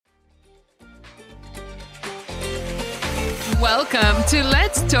Welcome to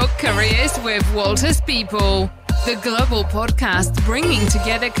Let's Talk Careers with Walters People, the global podcast bringing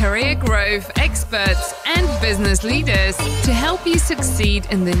together career growth experts and business leaders to help you succeed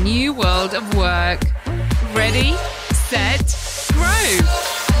in the new world of work. Ready, set, grow!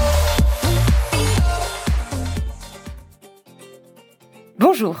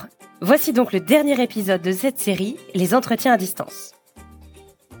 Bonjour, voici donc le dernier épisode de cette série, les entretiens à distance.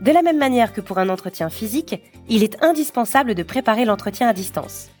 De la même manière que pour un entretien physique, il est indispensable de préparer l'entretien à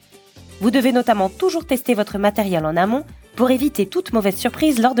distance. Vous devez notamment toujours tester votre matériel en amont pour éviter toute mauvaise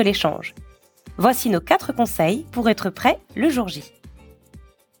surprise lors de l'échange. Voici nos 4 conseils pour être prêt le jour J.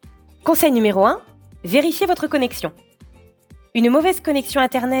 Conseil numéro 1, vérifiez votre connexion. Une mauvaise connexion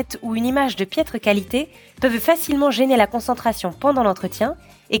Internet ou une image de piètre qualité peuvent facilement gêner la concentration pendant l'entretien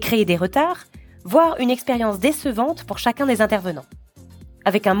et créer des retards, voire une expérience décevante pour chacun des intervenants.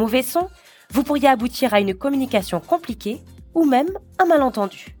 Avec un mauvais son, vous pourriez aboutir à une communication compliquée ou même un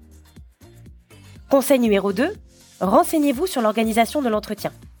malentendu. Conseil numéro 2, renseignez-vous sur l'organisation de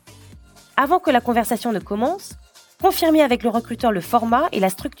l'entretien. Avant que la conversation ne commence, confirmez avec le recruteur le format et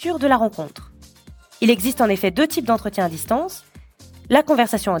la structure de la rencontre. Il existe en effet 2 types d'entretiens à distance, la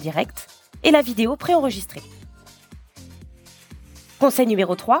conversation en direct et la vidéo préenregistrée. Conseil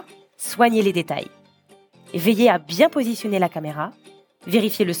numéro 3, soignez les détails. Veillez à bien positionner la caméra,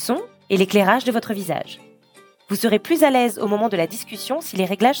 vérifiez le son et l'éclairage de votre visage. Vous serez plus à l'aise au moment de la discussion si les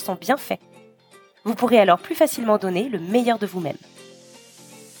réglages sont bien faits. Vous pourrez alors plus facilement donner le meilleur de vous-même.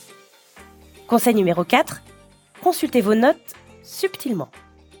 Conseil numéro 4, consultez vos notes subtilement.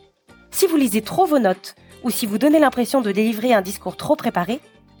 Si vous lisez trop vos notes ou si vous donnez l'impression de délivrer un discours trop préparé,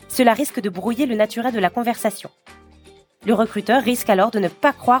 cela risque de brouiller le naturel de la conversation. Le recruteur risque alors de ne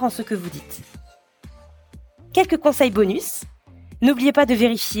pas croire en ce que vous dites. Quelques conseils bonus. N'oubliez pas de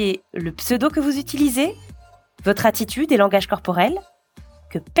vérifier le pseudo que vous utilisez, votre attitude et langage corporel,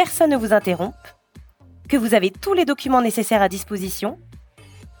 que personne ne vous interrompe, que vous avez tous les documents nécessaires à disposition,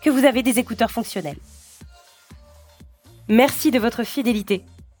 que vous avez des écouteurs fonctionnels. Merci de votre fidélité.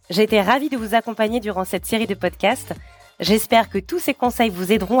 J'ai été ravie de vous accompagner durant cette série de podcasts. J'espère que tous ces conseils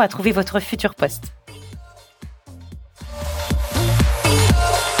vous aideront à trouver votre futur poste.